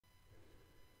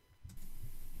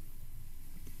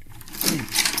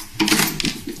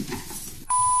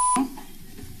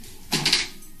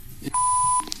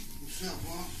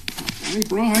Hey,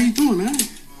 bro, how you doing, man? All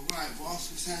right, boss,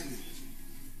 what's happening?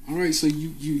 All right, so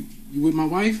you with my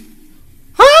wife?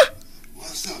 Huh?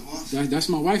 What's up, boss? That's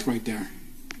my wife right there.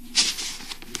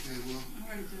 Okay, well.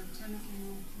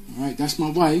 All right, that's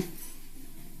my wife.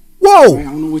 Whoa! Right,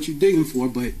 I don't know what you're digging for,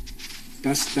 but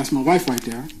that's my wife right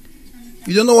there.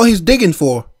 You don't know what he's digging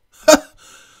for.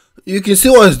 You can see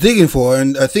what he's digging for,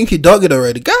 and I think he dug it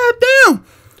already. God damn!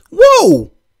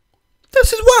 Whoa!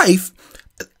 That's his wife.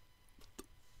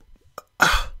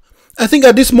 I think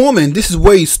at this moment, this is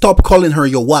where you stop calling her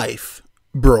your wife,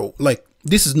 bro. Like,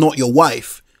 this is not your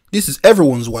wife. This is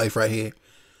everyone's wife right here.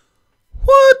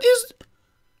 What is...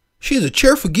 She's a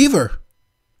cheerful giver.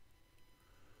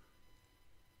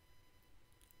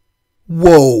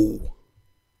 Whoa.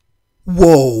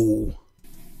 Whoa.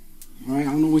 All right,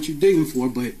 I don't know what you're digging for,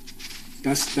 but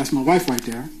that's my wife right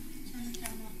there.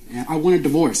 And I want a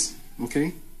divorce,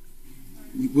 okay?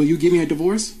 Will you give me a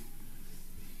divorce?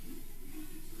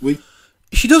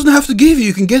 She doesn't have to give you.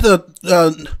 You can get a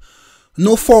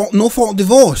no fault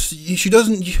divorce. She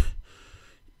doesn't.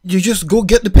 You just go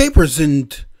get the papers,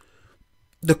 and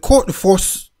the court will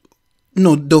force.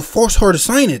 No, they'll force her to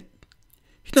sign it.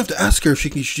 You don't have to ask her if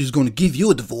she's going to give you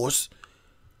a divorce.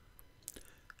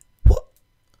 What?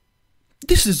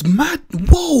 This is mad.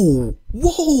 Whoa,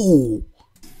 whoa.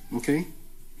 Okay.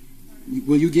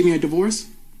 Will you give me a divorce?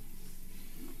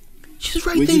 She's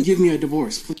right Will there. you give me a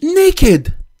divorce?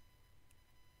 Naked.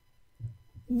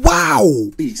 Wow.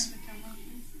 Please.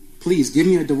 Please, give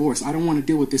me a divorce. I don't want to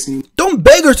deal with this anymore. Don't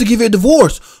beg her to give you a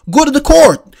divorce. Go to the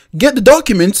court. Get the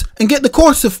documents and get the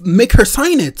court to make her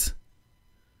sign it.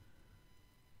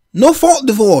 No fault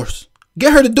divorce.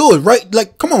 Get her to do it, right?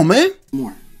 Like, come on, man.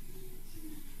 More.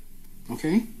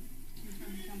 Okay?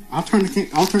 I'll turn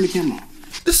the camera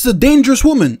off. This is a dangerous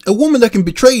woman. A woman that can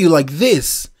betray you like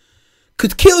this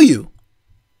could kill you.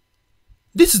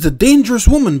 This is a dangerous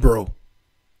woman, bro.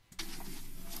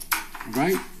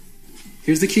 Alright?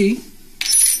 Here's the key.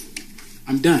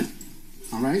 I'm done.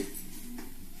 Alright?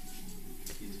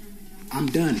 I'm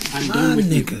done. I'm done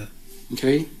with you.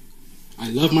 Okay? I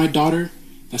love my daughter.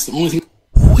 That's the only thing.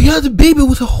 Oh, you had a baby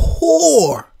with a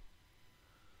whore.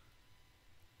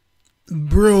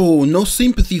 Bro, no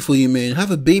sympathy for you, man.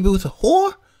 Have a baby with a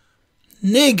whore?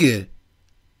 Nigga.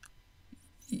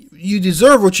 You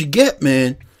deserve what you get,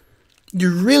 man.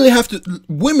 You really have to.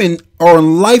 Women are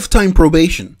on lifetime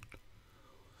probation.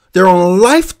 They're on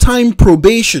lifetime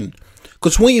probation.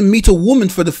 Because when you meet a woman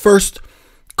for the first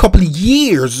couple of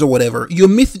years or whatever, you're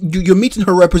meeting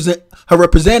her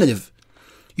representative.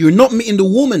 You're not meeting the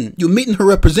woman. You're meeting her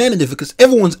representative, because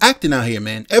everyone's acting out here,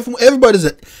 man. Everyone is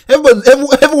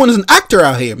an actor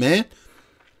out here, man.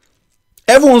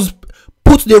 Everyone's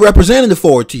puts their representative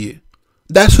forward to you.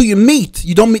 That's who you meet.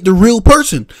 You don't meet the real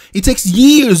person. It takes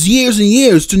years and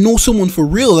years to know someone for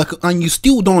real, and you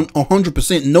still don't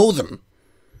 100% know them.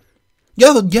 You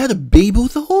had a baby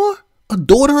with a whore? A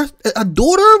daughter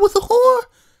with a whore?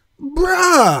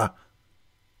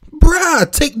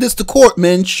 Bruh, take this to court,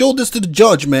 man. Show this to the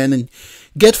judge, man, and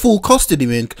get full custody,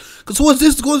 man. Because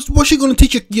what's she going to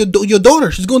teach your daughter?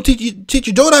 She's going to teach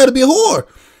your daughter how to be a whore.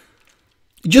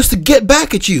 Just to get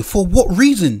back at you. For what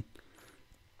reason?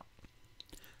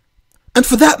 And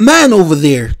for that man over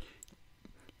there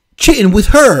cheating with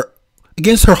her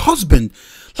against her husband.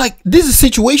 Like, this is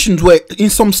situations where in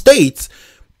some states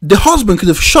the husband could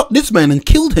have shot this man and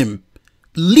killed him.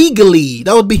 Legally,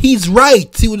 that would be his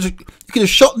right. He could have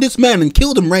shot this man and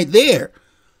killed him right there.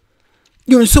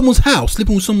 You're in someone's house,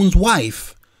 sleeping with someone's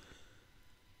wife.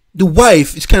 The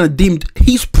wife is kind of deemed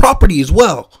his property as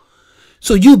well.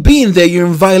 So you being there, you're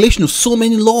in violation of so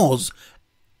many laws.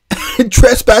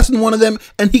 Trespassing one of them,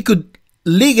 and he could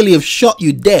legally have shot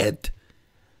you dead.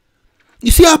 You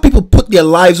see how people put their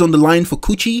lives on the line for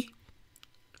coochie?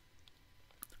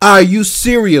 Are you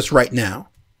serious right now?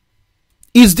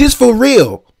 Is this for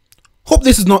real? Hope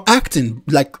this is not acting.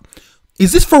 Like,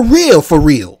 is this for real? For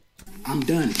real? I'm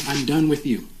done. I'm done with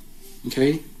you.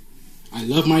 Okay? I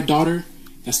love my daughter.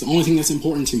 That's the only thing that's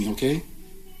important to me, okay?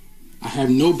 I have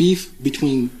no beef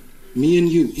between me and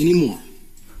you anymore.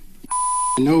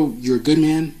 I know you're a good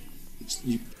man.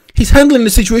 He's handling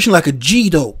the situation like a G,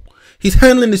 though. He's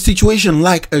handling the situation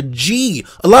like a G.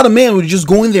 A lot of men would just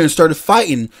go in there and start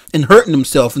fighting and hurting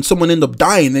themselves, and someone end up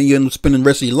dying, and you end up spending the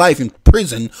rest of your life in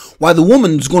prison, while the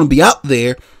woman is going to be out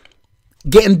there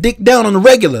getting dicked down on the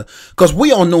regular. Because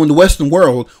we all know in the Western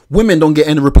world, women don't get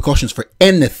any repercussions for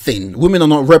anything. Women are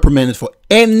not reprimanded for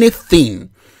anything.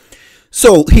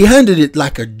 So he handled it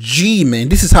like a G, man.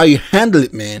 This is how you handle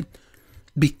it, man.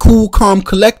 Be cool, calm,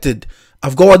 collected.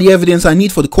 I've got all the evidence I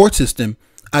need for the court system.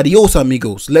 Adios,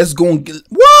 amigos. Let's go and get...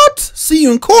 What? See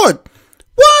you in court.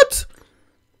 What?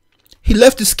 He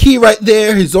left his key right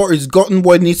there. He's gotten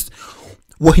what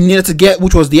he needed to get,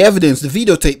 which was the evidence, the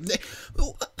videotape.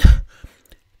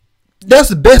 That's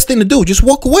the best thing to do. Just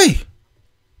walk away.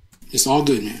 It's all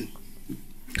good, man.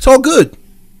 It's all good.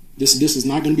 This is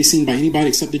not going to be seen by anybody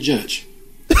except the judge.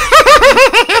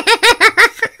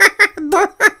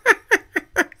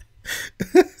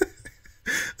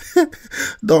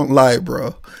 Don't lie,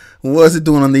 bro. What's it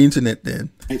doing on the internet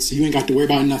then? Right, so you ain't got to worry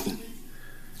about nothing.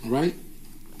 All right?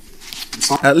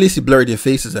 At least he blurred their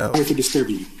faces out. Sorry for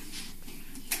disturbing you.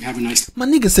 You have a nice... My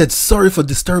nigga said sorry for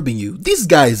disturbing you. This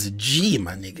guy is a G,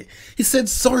 my nigga. He said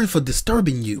sorry for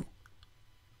disturbing you.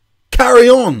 Carry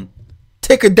on.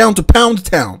 Take her down to Pound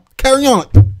Town. Carry on.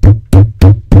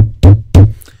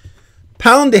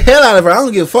 Pound the hell out of her. I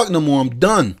don't give a fuck no more. I'm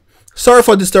done. Sorry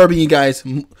for disturbing you guys.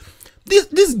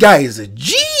 This guy is a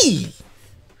G.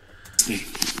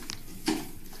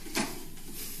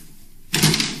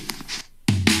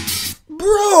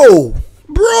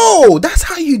 Bro, that's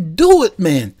how you do it,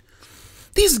 man.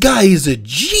 This guy is a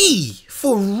G.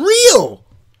 For real.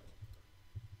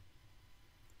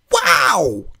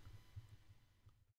 Wow.